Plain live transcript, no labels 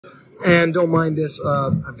And don't mind this.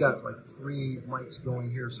 I've got like 3 mics going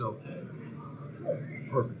here, so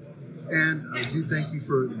perfect. And I do thank you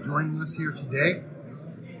for joining us here today.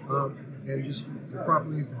 And just to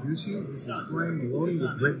properly introduce you, this is Brian Maloney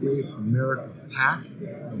with RedWave America PAC,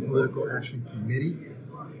 Political Action Committee.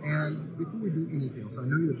 And before we do anything else, I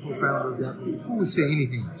know you're the co-founder of that, but before we say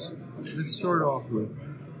anything else, let's start off with,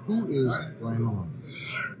 who is Brian Maloney?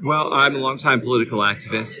 Well, I'm a longtime political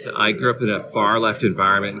activist. I grew up in a far-left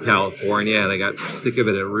environment in California, and I got sick of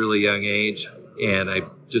it at a really young age, and I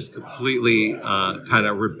just completely kind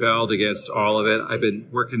of rebelled against all of it. I've been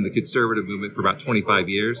working in the conservative movement for about 25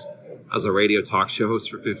 years. I was a radio talk show host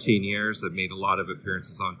for 15 years. I've made a lot of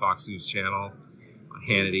appearances on Fox News Channel, on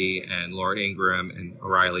Hannity and Laura Ingraham and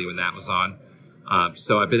O'Reilly when that was on.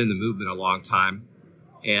 So I've been in the movement a long time.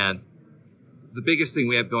 And the biggest thing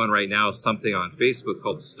we have going right now is something on Facebook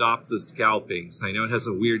called Stop the Scalping. So I know it has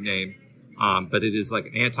a weird name, but it is like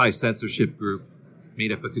an anti-censorship group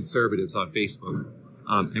made up of conservatives on Facebook.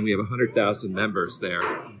 And we have 100,000 members there.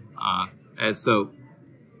 And so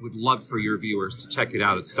would love for your viewers to check it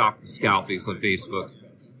out at Stop the Scalpings on Facebook.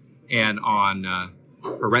 And on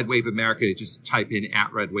for RedWave America, just type in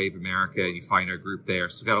 @RedWave America, and you find our group there.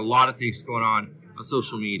 So we've got a lot of things going on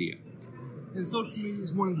social media. And social media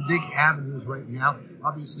is one of the big avenues right now.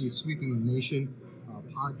 Obviously, it's sweeping the nation.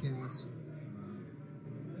 Podcasts,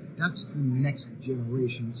 that's the next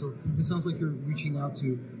generation. So it sounds like you're reaching out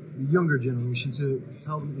to the younger generation to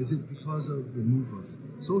tell them, is it because of the move of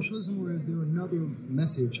socialism, or is there another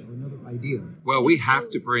message or another idea? Well, we have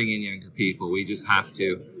to bring in younger people. We just have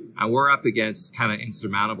to. And we're up against kind of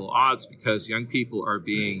insurmountable odds because young people are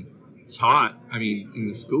being taught, in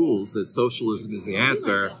the schools, that socialism is the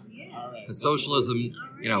answer. And socialism,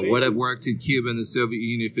 would have worked in Cuba and the Soviet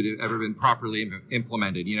Union if it had ever been properly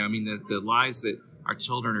implemented. The lies that our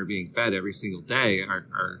children are being fed every single day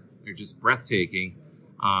are just breathtaking.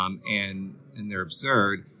 And they're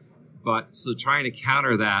absurd. But so trying to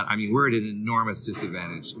counter that, we're at an enormous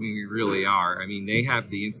disadvantage. We really are. They have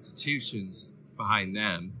the institutions behind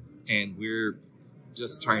them, and we're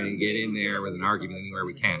just trying to get in there with an argument anywhere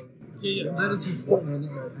we can. That is important,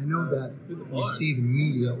 and I know that you see the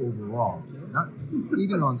media overall, not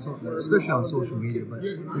even especially on social media, but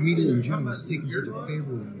the media in general is taking such a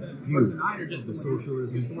favorable view of the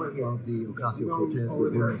socialism, of the Ocasio-Cortez, the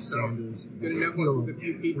Bernie Sanders, the appeal of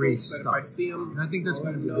free stuff. And I think that's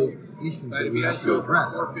one of the big issues that we have to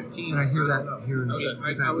address. And I hear that here in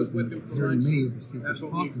CPAC, we've been hearing many of the speakers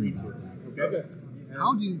talking about that.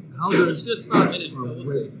 How does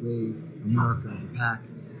RedWave America, the PAC,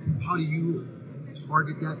 how do you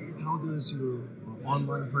target that? How does your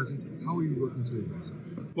online presence, how are you looking to address it?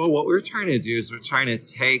 Well, what we're trying to do is we're trying to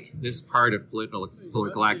take this part of political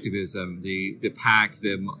activism, the PAC,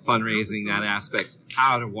 the fundraising, that aspect,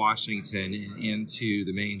 out of Washington and into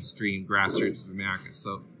the mainstream grassroots of America.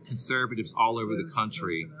 So conservatives all over the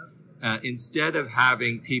country, instead of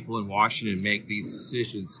having people in Washington make these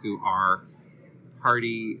decisions who are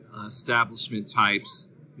party establishment types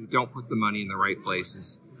who don't put the money in the right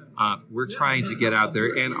places, we're trying to get out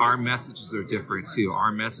there, and our messages are different too.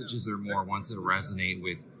 Our messages are more ones that resonate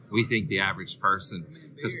with, we think, the average person,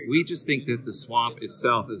 because we just think that the swamp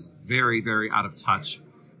itself is very, very out of touch.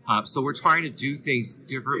 So we're trying to do things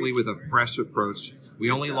differently with a fresh approach.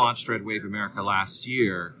 We only launched RedWave America last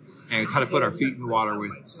year and kind of put our feet in the water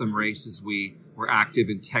with some races. We were active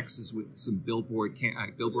in Texas with some billboard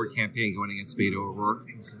campaign going against Beto O'Rourke.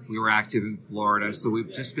 We were active in Florida. So we've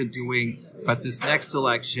just been doing, but this next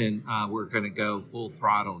election, we're going to go full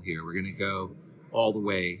throttle here. We're going to go all the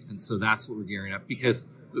way. And so that's what we're gearing up, because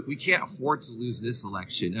look, we can't afford to lose this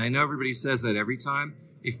election. And I know everybody says that every time.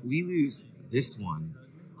 If we lose this one,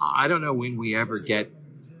 I don't know when we ever get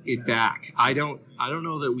it back. I don't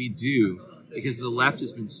know that we do, because the left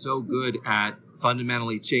has been so good at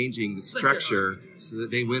fundamentally changing the structure so that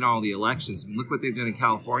they win all the elections. Look what they've done in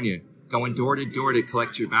California, going door to door to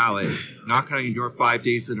collect your ballot, knocking on your door 5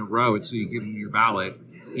 days in a row until you give them your ballot,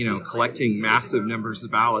 collecting massive numbers of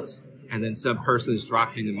ballots, and then some person is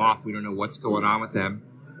dropping them off. We don't know what's going on with them.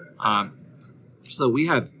 So we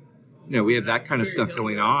have that kind of stuff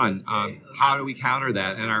going on. How do we counter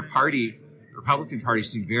that? And our party, Republican Party,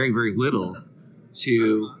 is doing very, very little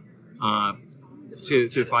to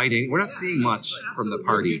fighting. We're not seeing much from the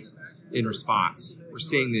party in response. We're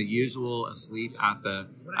seeing the usual asleep at the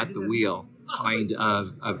wheel kind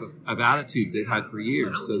of attitude they've had for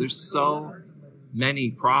years. So there's so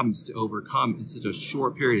many problems to overcome in such a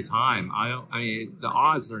short period of time. The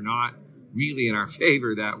odds are not really in our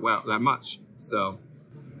favor that much. So,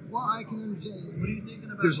 well, I can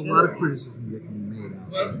understand. There's a lot of criticism that can be made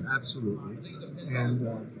out there, absolutely. and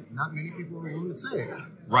not many people are willing to say it.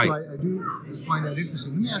 Right. So I do find that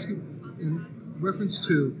interesting. Let me ask you, in reference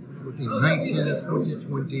to looking at 19,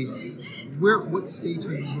 2020, what states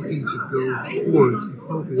are you looking to go towards to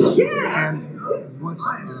focus, and what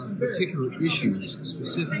particular issues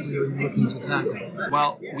specifically are you looking to tackle?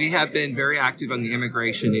 Well, we have been very active on the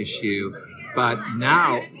immigration issue, but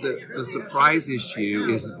now the surprise issue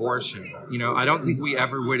is abortion. You know, I don't think we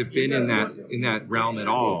ever would have been in that realm at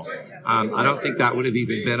all. I don't think that would have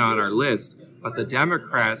even been on our list. But the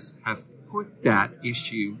Democrats have put that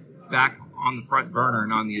issue back on the front burner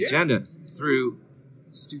and on the agenda through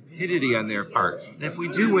stupidity on their part. And if we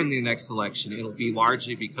do win the next election, it'll be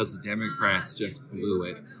largely because the Democrats just blew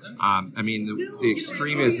it. I mean, the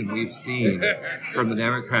extremism we've seen from the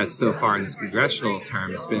Democrats so far in this congressional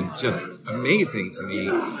term has been just amazing to me.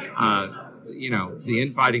 You know, the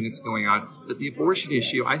infighting that's going on. But the abortion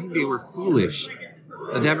issue, I think they were foolish.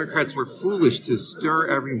 The Democrats were foolish to stir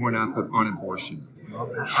everyone up on abortion. Well,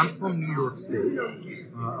 I'm from New York State,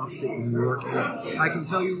 upstate New York, and I can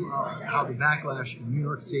tell you how the backlash in New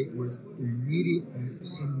York State was immediate, and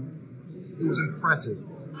it was impressive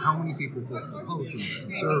how many people, both Republicans,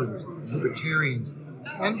 conservatives, libertarians,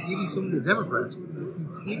 and even some of the Democrats, were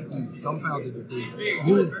completely dumbfounded that they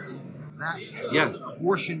moved that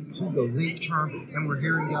abortion to the late term, and we're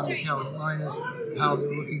hearing down in the Carolinas how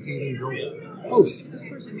they're looking to even go post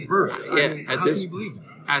birth. Yeah, I mean, how can you believe that?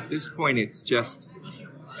 At this point, it's just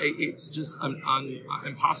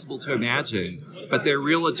impossible to imagine. But their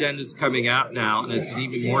real agenda is coming out now, and it's an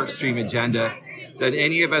even more extreme agenda than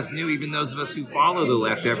any of us knew, even those of us who follow the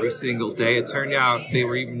left every single day. It turned out they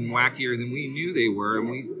were even wackier than we knew they were, and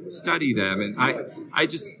we study them. And I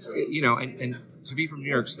just, you know, and to be from New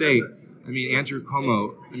York State, I mean, Andrew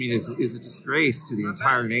Cuomo, I mean, is a disgrace to the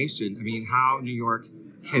entire nation. I mean, how New York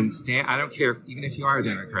can stand, I don't care, even if you are a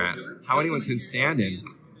Democrat, how anyone can stand him.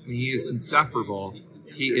 I mean, he is insufferable.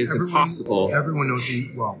 He is impossible. Everyone knows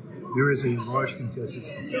there is a large consensus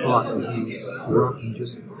of thought that he's corrupt and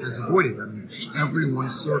just has avoided. I mean, everyone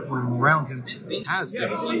circling around him has been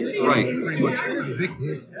pretty much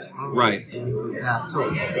convicted of that. So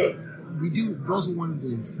those are one of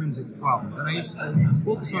the intrinsic problems. And I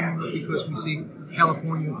focus on it because we see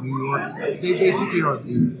California, New York, they basically are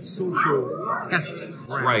the social test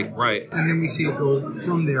ground. Right. And then we see it go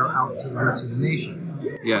from there out to the rest of the nation.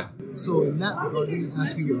 Yeah. So in that regard, let me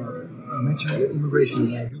ask you, you mentioned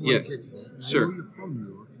immation. I do want to get to that. Sure. I know you're from New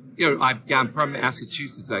York. You know, I'm from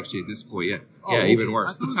Massachusetts, actually, at this point. Yeah, okay. Even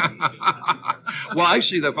worse. Well,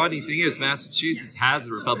 actually, the funny thing is Massachusetts has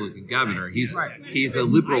a Republican governor. He's a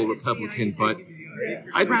liberal Republican, but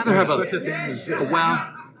I'd rather have such a thing exists.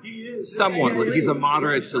 Well, somewhat. He's a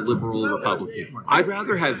moderate to liberal Republican. I'd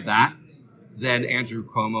rather have that than Andrew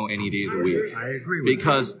Cuomo any day of the week. I agree with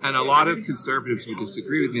you. And a lot of conservatives would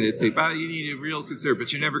disagree with me. They'd say, "But you need a real conservative,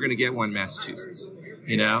 but you're never going to get one in Massachusetts."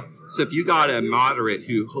 You know? So if you got a moderate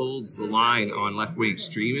who holds the line on left-wing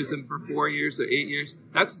extremism for 4 years or 8 years,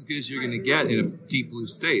 that's as good as you're going to get in a deep blue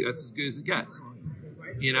state. That's as good as it gets.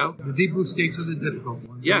 You know? The deep blue states are the difficult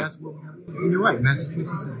ones. Yeah. And that's what we have. And you're right.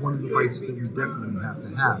 Massachusetts is one of the fights that we definitely have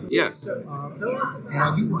to have. Yeah. And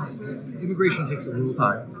I do want, immigration takes a little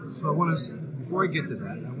time. So I want to, before I get to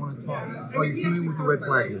that, I want to talk, are you familiar with the red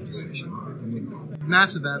flag legislation? I'm a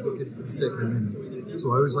massive advocate for the Second Amendment.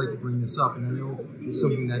 So I always like to bring this up, and I know it's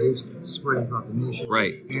something that is spreading throughout the nation.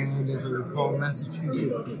 Right. And as I recall,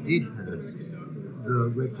 Massachusetts did pass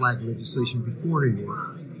the red flag legislation before New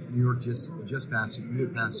York. New York just passed it. You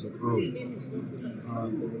had passed it early.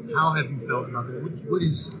 How have you felt about that? What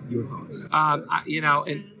is your thoughts? You know,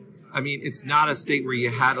 I mean, it's not a state where you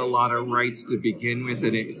had a lot of rights to begin with,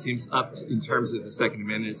 and it seems in terms of the Second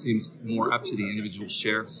Amendment, it seems more up to the individual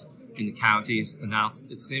sheriffs in the counties. And now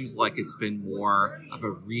it seems like it's been more of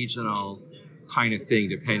a regional kind of thing,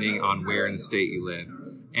 depending on where in the state you live.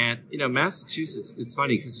 And, you know, Massachusetts, it's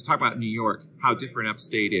funny because you talk about New York, how different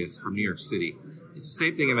upstate is from New York City. It's the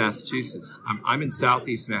same thing in Massachusetts. I'm in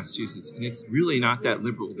southeast Massachusetts, and it's really not that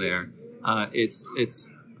liberal there. It's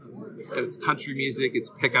country music, it's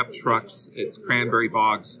pickup trucks, it's cranberry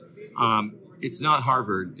bogs. It's not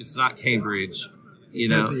Harvard, it's not Cambridge. You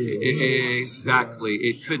know, exactly.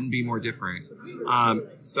 It couldn't be more different.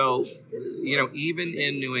 So, you know, even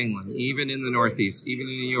in New England, even in the Northeast, even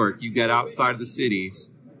in New York, you get outside of the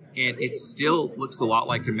cities, and it still looks a lot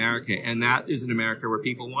like America. And that is an America where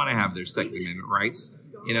people want to have their Second Amendment rights,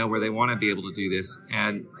 you know, where they want to be able to do this.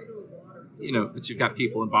 And, you know, but you've got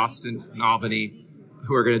people in Boston and Albany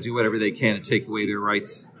who are going to do whatever they can to take away their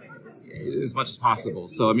rights as much as possible.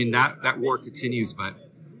 So, I mean, that war continues, but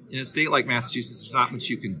in a state like Massachusetts, there's not much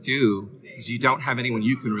you can do because you don't have anyone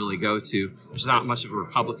you can really go to. There's not much of a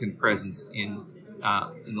Republican presence in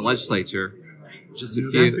the legislature. Just a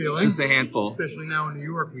few, just a handful. Especially now in New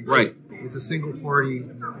York, right? It's a single party,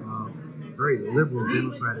 very liberal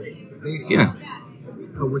Democratic base,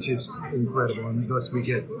 which is incredible, and thus we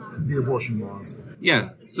get the abortion laws. Yeah.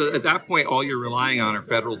 So at that point, all you're relying on are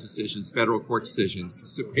federal decisions, federal court decisions, the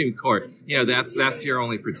Supreme Court. That's your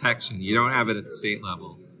only protection. You don't have it at the state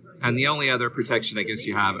level, and the only other protection, I guess,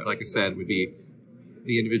 you have, like I said, would be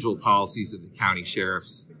the individual policies of the county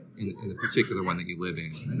sheriffs in the particular one that you live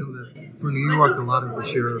in. I know that for New York, a lot of the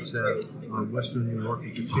sheriffs have, Western New York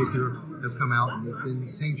in particular, have come out and they've been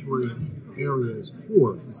sanctuary areas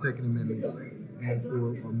for the Second Amendment and for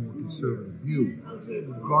a more conservative view,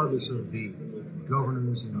 regardless of the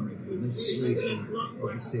governors and the legislation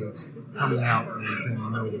of the states coming out and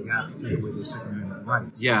saying, no, we have to take away the Second Amendment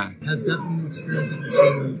rights. Yeah. Has that been the experience that you've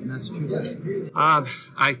seen in Massachusetts?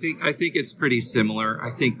 I think it's pretty similar.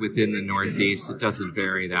 I think within the Northeast, it doesn't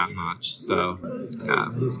vary that much. So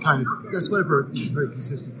that's what I've heard. It's very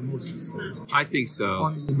consistent for most of the states. I think so.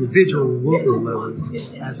 On the individual local level,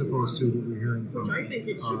 as opposed to what we're hearing from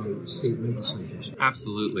state legislators.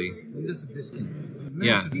 Absolutely. And that's a disconnect. A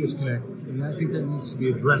massive disconnect, and I think that needs to be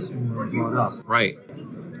addressed and brought up. Right.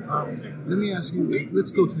 Let me ask you,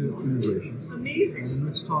 let's go to immigration. And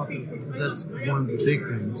let's talk, because that's one of the big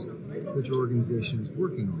things that your organization is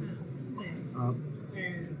working on.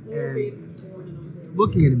 And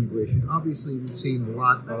looking at immigration, obviously we've seen a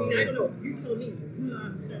lot of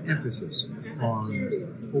emphasis on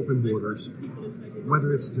open borders,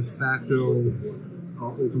 whether it's de facto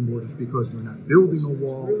open borders because we're not building a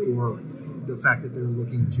wall, or the fact that they're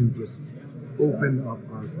looking to just open up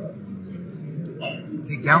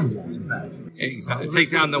take down the walls, in fact. Exactly. Take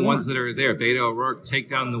down the ones that are there. Beto O'Rourke, take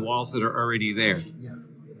down the walls that are already there. Yeah.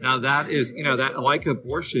 Now that is, that like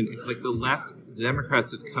abortion, it's like the left, the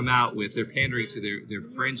Democrats have come out with, they're pandering to their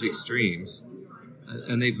fringe extremes,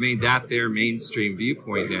 and they've made that their mainstream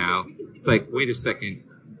viewpoint now. It's like, wait a second,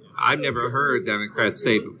 I've never heard Democrats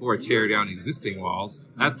say before, tear down existing walls.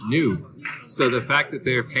 That's new. So the fact that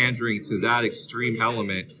they're pandering to that extreme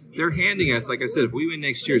element, they're handing us, like I said, if we win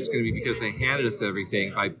next year, it's going to be because they handed us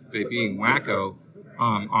everything by being wacko.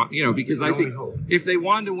 Because I think if they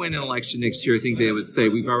wanted to win an election next year, I think they would say,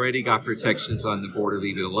 we've already got protections on the border,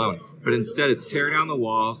 leave it alone. But instead, it's tear down the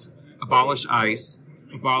walls, abolish ICE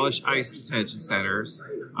detention centers,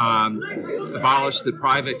 abolish the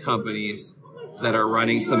private companies that are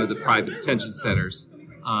running some of the private detention centers,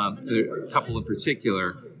 a couple in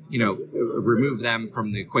particular, remove them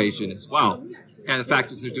from the equation as well. And the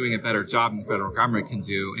fact is they're doing a better job than the federal government can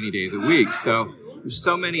do any day of the week. So there's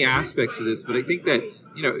so many aspects of this, but I think that,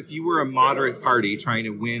 if you were a moderate party trying to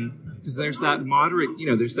win, because there's that moderate,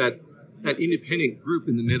 there's that independent group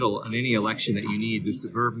in the middle on any election that you need, the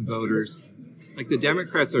suburban voters. Like the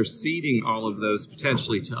Democrats are ceding all of those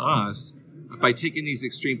potentially to us by taking these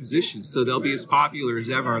extreme positions. So they'll be as popular as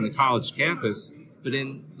ever on the college campus, but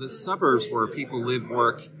in the suburbs where people live,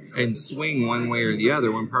 work, and swing one way or the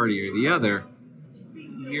other, one party or the other,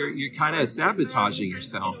 you're kind of sabotaging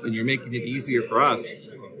yourself, and you're making it easier for us.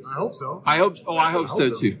 I hope so. I hope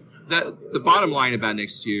so too. The bottom line about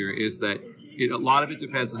next year is that a lot of it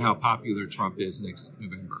depends on how popular Trump is next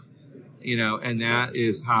November. And that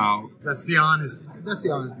is how. That's the honest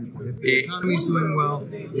viewpoint. If the economy's doing well,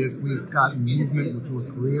 if we've got movement with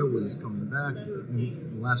North Korea where he's coming back,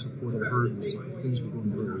 and the last report I heard is things were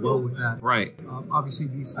going very well with that. Right. Obviously,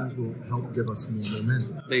 these things will help give us more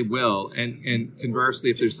momentum. They will, and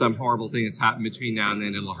conversely, if there's some horrible thing that's happened between now and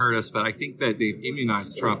then, it'll hurt us. But I think that they've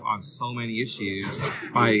immunized Trump on so many issues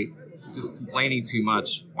by just complaining too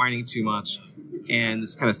much, whining too much. And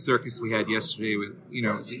this kind of circus we had yesterday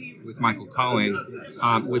with Michael Cohen,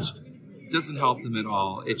 which doesn't help them at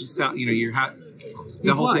all. It just sounds,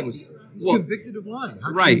 the whole thing was he's convicted of lying.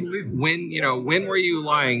 Right. When were you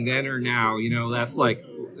lying, then or now? That's like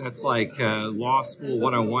law school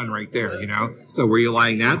 101 right there. So were you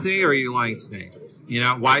lying that day or are you lying today?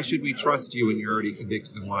 Why should we trust you when you're already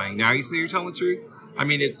convicted of lying? Now you say you're telling the truth. I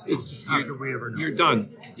mean, it's just you're done.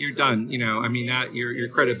 You're done. Your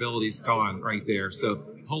credibility's gone right there. So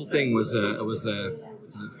the whole thing was a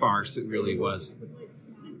farce. It really was.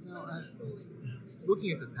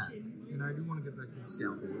 Looking at the PAC, and I do want to get back to the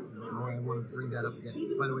scalpel. I want to bring that up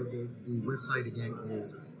again. By the way, the website again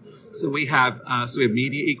is. So we have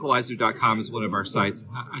MediaEqualizer.com is one of our sites.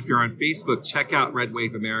 If you're on Facebook, check out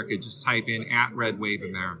RedWave America. Just type in @RedWave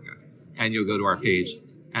America, and you'll go to our page.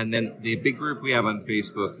 And then the big group we have on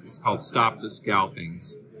Facebook is called Stop the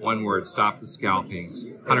Scalpings. One word, Stop the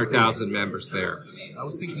Scalpings. 100,000 members there. I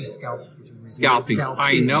was thinking scalp. Scalpings.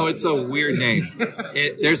 I know it's a weird name.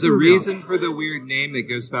 There's a reason for the weird name that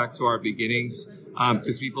goes back to our beginnings.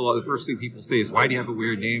 Because the first thing people say is, why do you have a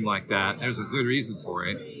weird name like that? There's a good reason for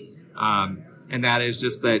it. And that is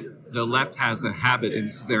just that the left has a habit, and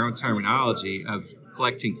this is their own terminology, of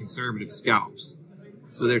collecting conservative scalps.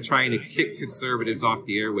 So they're trying to kick conservatives off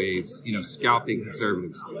the airwaves, scalping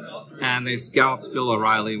conservatives. And they scalped Bill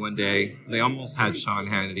O'Reilly one day. They almost had Sean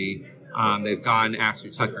Hannity. They've gone after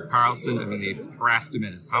Tucker Carlson. I mean, they've harassed him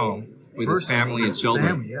at his home with his family and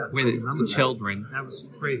children. That was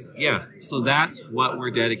crazy. Yeah. So that's what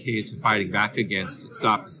we're dedicated to fighting back against at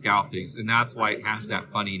Stop the Scalpings. And that's why it has that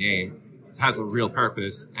funny name. It has a real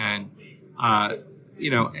purpose. And, and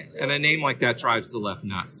a name like that drives the left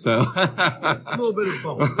nuts. So a little bit of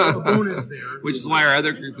both. A bonus there. Which is why our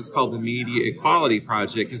other group is called the Media Equality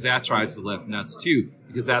Project, because that drives the left nuts too.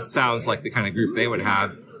 Because that sounds like the kind of group they would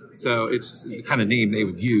have. So it's just the kind of name they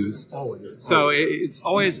would use. Always. So it's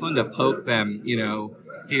always fun to poke them,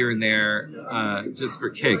 here and there, just for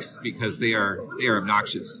kicks, because they are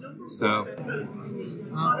obnoxious. So,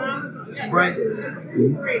 Brian,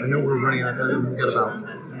 I know we're running out of time. We've got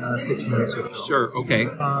about 6 minutes or so. Sure. Okay.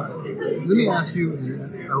 Let me ask you,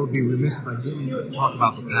 and I would be remiss if I didn't talk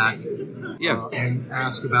about the PAC. Yeah. And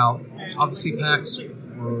ask about, obviously, PACs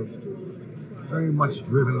are very much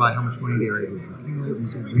driven by how much money they are able to accumulate and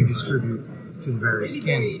to redistribute to the various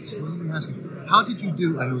candidates. So let me ask you, how did you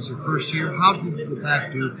do, and it was your first year, how did the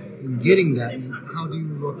PAC do in getting that, and how do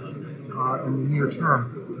you look in the near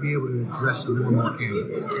term to be able to address more and more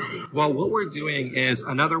candidates? Well, what we're doing is,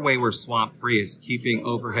 another way we're swamp free is keeping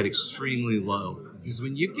overhead extremely low. Because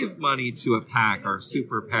when you give money to a PAC or a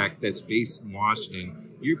super PAC that's based in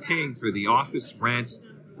Washington, you're paying for the office rent,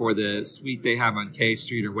 for the suite they have on K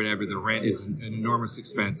Street or whatever. The rent is an enormous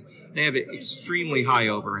expense. They have an extremely high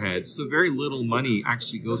overhead, so very little money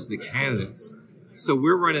actually goes to the candidates. So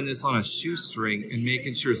we're running this on a shoestring and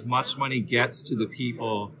making sure as much money gets to the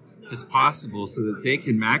people as possible so that they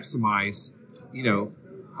can maximize,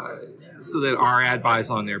 so that our ad buys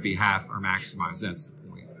on their behalf are maximized. That's the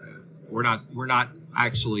point. We're not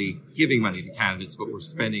actually giving money to candidates, but we're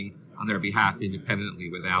spending on their behalf independently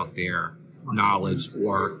without their knowledge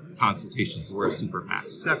or consultations. So we're a super PAC.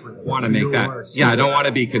 Separate. Want to make that? Yeah, I don't want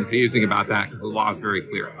to be confusing about that because the law is very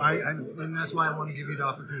clear. And that's why I want to give you the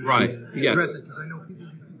opportunity to address it, because I know people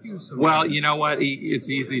get confused sometimes. Well, you know what? It's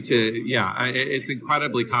easy to, it's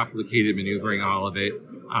incredibly complicated maneuvering all of it.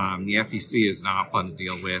 The FEC is not fun to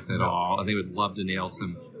deal with at all, and they would love to nail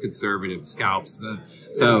some conservative scalps. They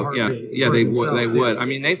would. I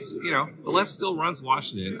mean, the left still runs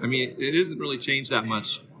Washington. I mean, it isn't really changed that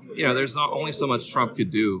much. There's not only so much Trump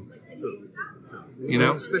could do. True.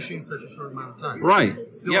 Especially in such a short amount of time.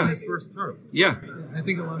 Right. Still in his first term. Yeah. I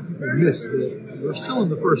think a lot of people miss that we're still in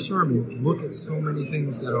the first term and look at so many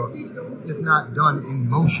things that are, if not done in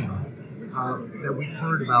motion, that we've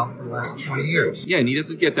heard about for the last 20 years. Yeah, and he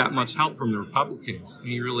doesn't get that much help from the Republicans.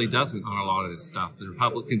 He really doesn't on a lot of this stuff. The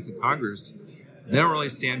Republicans in Congress, they don't really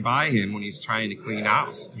stand by him when he's trying to clean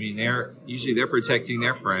house. I mean, they're protecting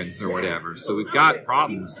their friends or whatever. So we've got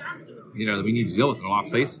problems, that we need to deal with in a lot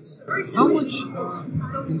of places. How much,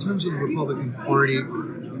 in terms of the Republican Party,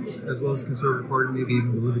 as well as the Conservative Party, maybe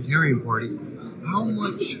even the Libertarian Party, how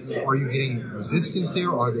much are you getting resistance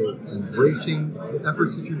there? Are they embracing the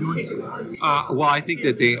efforts that you're doing? Well, I think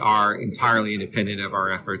that they are entirely independent of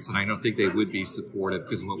our efforts, and I don't think they would be supportive,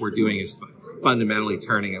 because what we're doing is fundamentally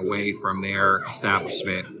turning away from their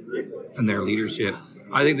establishment and their leadership.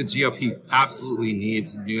 I think the GOP absolutely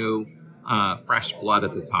needs new, fresh blood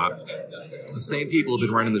at the top. The same people have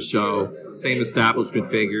been running the show, same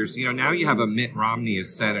establishment figures. Now you have a Mitt Romney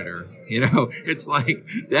as senator. It's like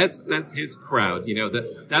that's his crowd.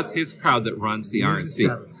 That's his crowd that runs the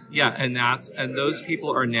RNC. Yeah, and those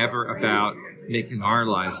people are never about making our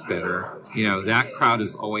lives better. That crowd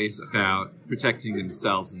is always about protecting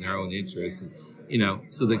themselves and their own interests.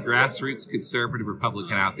 So the grassroots conservative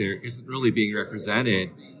Republican out there isn't really being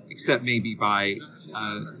represented, except maybe by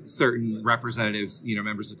certain representatives,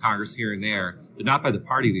 members of Congress here and there, but not by the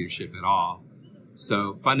party leadership at all.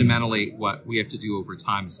 So fundamentally, what we have to do over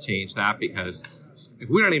time is change that, because if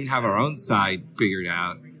we don't even have our own side figured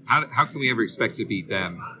out, how can we ever expect to beat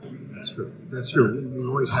them? That's true. That's true. We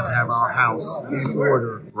always have to have our house in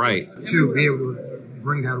order, right, to be able to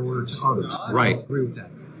bring that order to others. Right. I agree with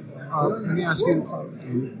that. Let me ask you,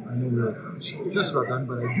 and I know we're just about done,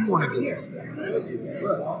 but I do want to get this.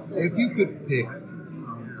 If you could pick,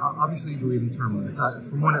 obviously you believe in term limits.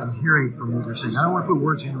 From what I'm hearing from what you're saying, I don't want to put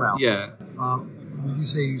words in your mouth. Yeah. Would you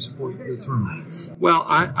say you support the term limits? Well,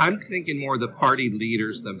 I'm thinking more the party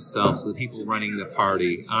leaders themselves, the people running the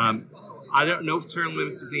party. I don't know if term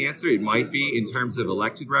limits is the answer. It might be in terms of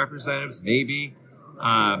elected representatives, maybe.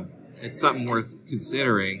 It's something worth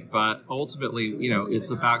considering. But ultimately,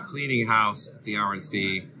 it's about cleaning house at the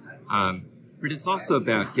RNC. But it's also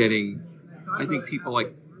about getting, I think people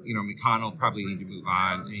like, McConnell probably need to move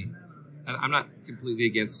on. I'm not completely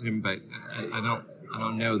against him, but I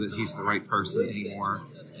don't know that he's the right person anymore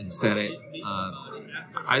in the Senate.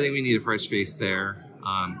 I think we need a fresh face there.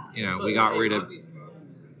 We got rid of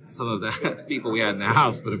some of the people we had in the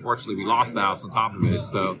House, but unfortunately we lost the House on top of it,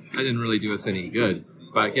 so that didn't really do us any good.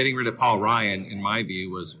 But getting rid of Paul Ryan, in my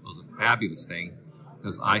view, was a fabulous thing,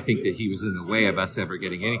 because I think that he was in the way of us ever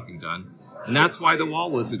getting anything done. And that's why the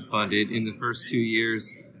wall wasn't funded in the first 2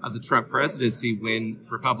 years of the Trump presidency, when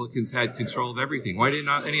Republicans had control of everything. Why did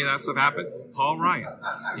not any of that stuff happen? Paul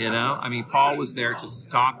Ryan. Paul was there to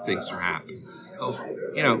stop things from happening. So,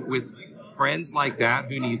 with friends like that,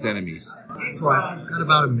 who needs enemies? So I've got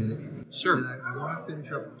about a minute. Sure. And I want to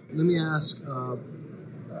finish up. Let me ask,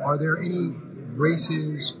 are there any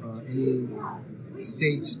races, any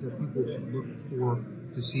states that people should look for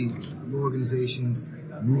to see your organizations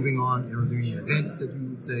moving on? Are there any events that you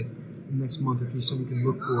would say next month or two someone can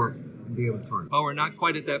look for and be able to target? Oh, we're not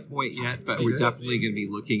quite at that point yet, but we're definitely going to be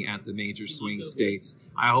looking at the major swing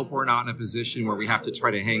states. I hope we're not in a position where we have to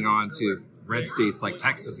try to hang on to red states like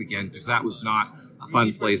Texas again, because that was not a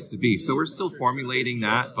fun place to be. So we're still formulating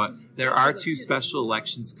that, but there are 2 special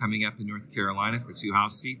elections coming up in North Carolina for 2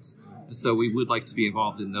 House seats. And so we would like to be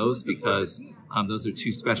involved in those, because those are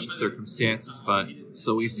 2 special circumstances. But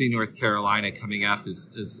so we see North Carolina coming up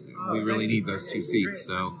as we really need those 2 seats.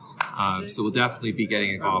 So we'll definitely be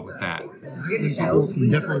getting involved with that. And people can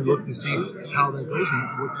definitely look to see how that goes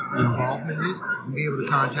and what your involvement is, and be able to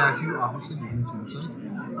contact you. Obviously, you mentioned the sites,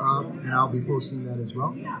 and I'll be posting that as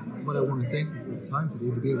well. But I want to thank you for the time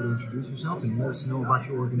today to be able to introduce yourself and let us know about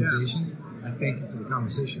your organizations. I thank you for the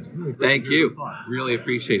conversation. It's really great. Thank you. Really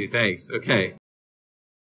appreciate it. Thanks. Okay.